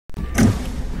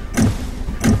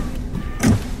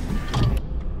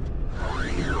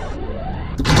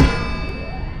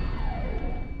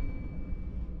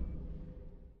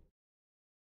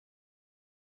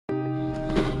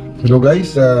Hello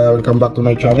guys, welcome back to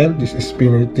my channel. This is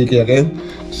Tiki again.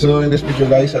 So in this video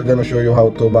guys, I'm gonna show you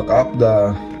how to back up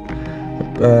the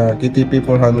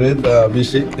KTP400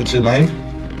 basic HMI.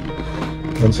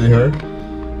 You can see here.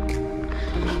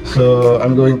 So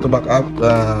I'm going to back up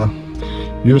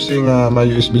using my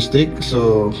USB stick.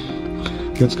 So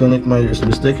let's connect my USB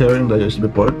stick here in the USB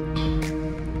port.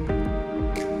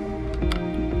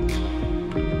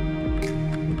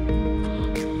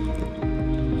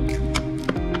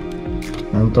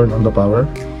 And turn on the power.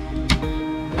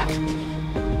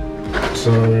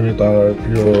 So wait a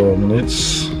few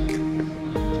minutes.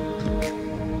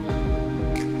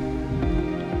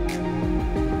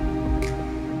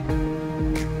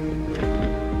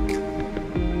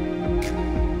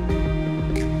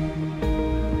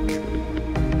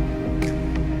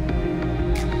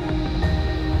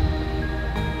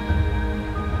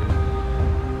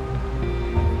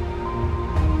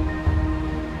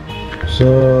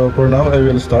 So for now, I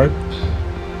will start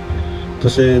to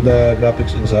see the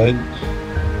graphics inside.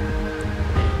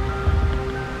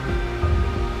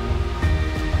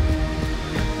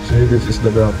 See, this is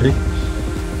the graphic.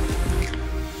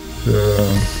 So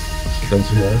you can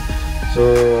see here.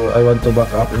 So I want to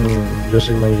back up in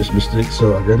using my USB stick.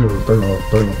 So again, we will turn off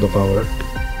the power.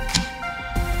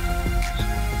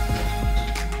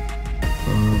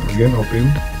 Again, open.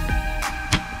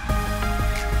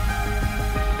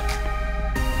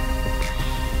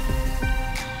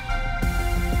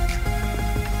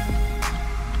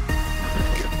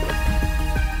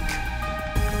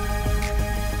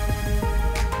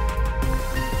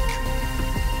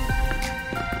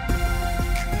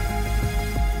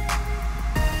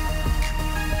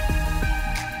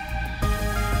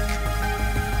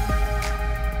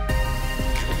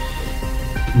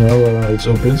 Now it's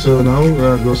open. So now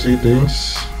go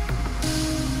settings,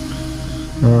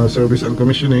 service and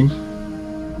commissioning.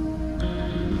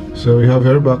 So we have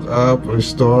here backup,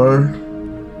 restore,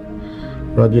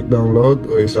 project download,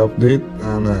 OS update,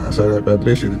 and assign IP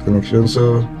address, edit connection.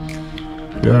 So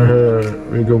we are here.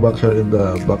 We go back here in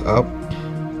the backup.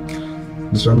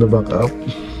 This one the backup.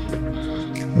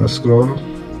 Scroll.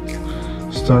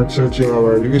 Start searching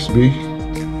our USB.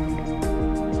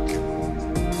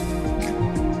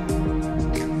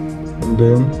 And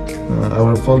then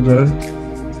our folder,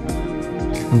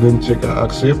 and then check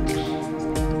accept.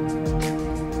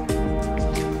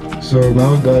 So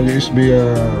now the USB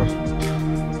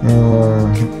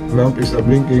lamp is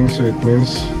blinking, so it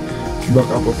means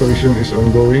backup operation is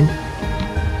ongoing.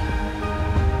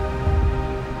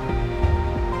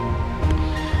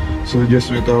 So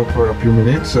just wait out for a few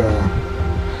minutes.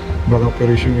 Backup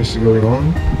operation is going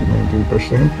on.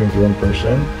 19%,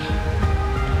 21%.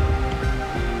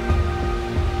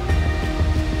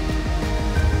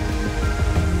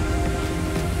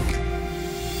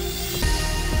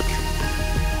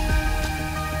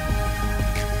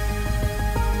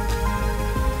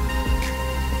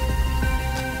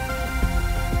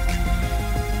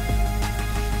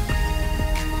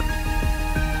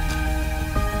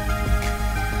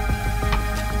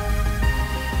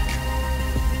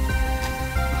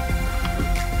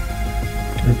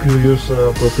 If you use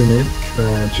propionate,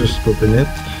 choose propionate.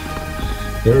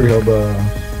 Here we have a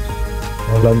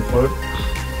LAN port,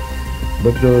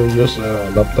 but you use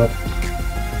a laptop.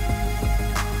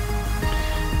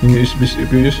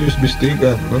 If you use USB stick,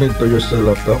 no need to use a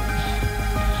laptop.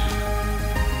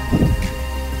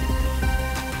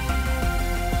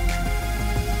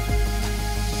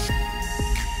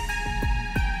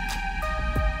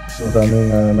 So running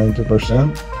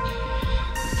 90%.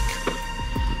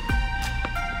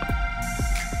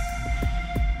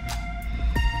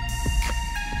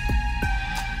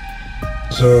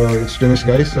 So it's finished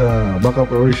guys,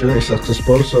 backup operation is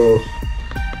successful. So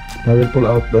I will pull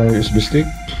out the USB stick.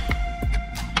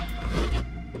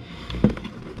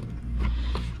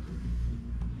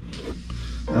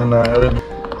 And I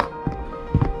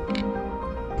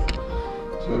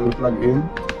will plug in.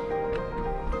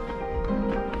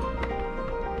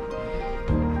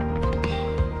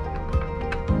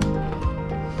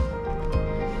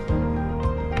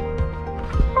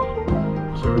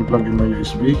 So I will plug in my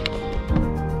USB.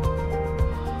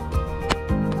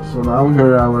 So now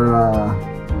here our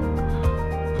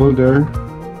folder,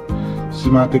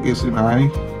 schematic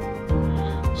HMI.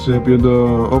 So if you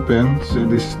do open, so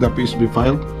this is the PSB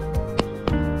file.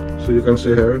 So you can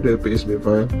see here the PSB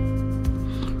file.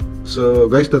 So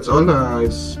guys, that's all.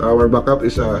 It's our backup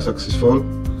is successful.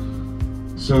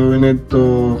 So we need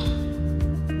to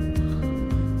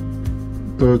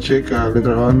check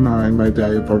later on in my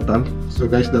TI portal. So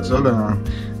guys, that's all.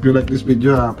 If you like this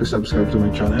video, please subscribe to my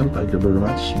channel. Thank you very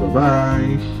much. Bye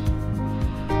bye.